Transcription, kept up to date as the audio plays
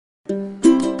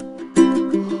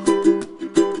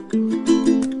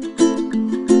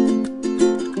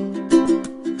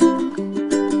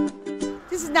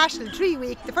National Tree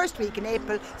Week, the first week in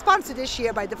April, sponsored this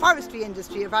year by the Forestry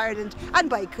Industry of Ireland and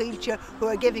by Culture, who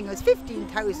are giving us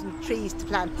 15,000 trees to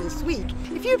plant this week.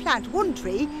 If you plant one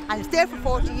tree and it's there for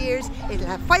 40 years, it'll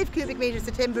have 5 cubic metres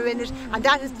of timber in it, and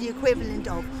that is the equivalent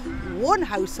of one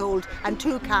household and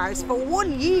 2 cars for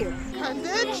 1 year.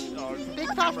 Candid,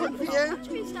 big fat one for you.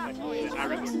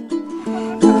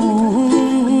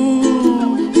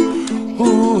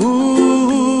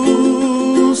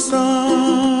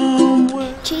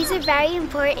 Trees are very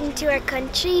important to our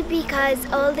country because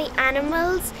all the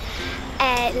animals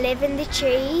live in the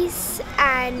trees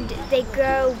and they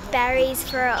grow berries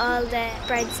for all the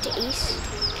birds to eat.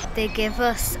 They give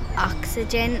us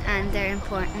oxygen and they're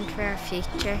important for our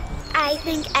future. I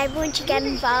think everyone should get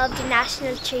involved in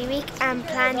National Tree Week and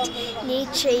plant new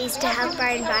trees to help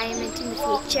our environment in the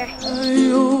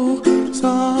future.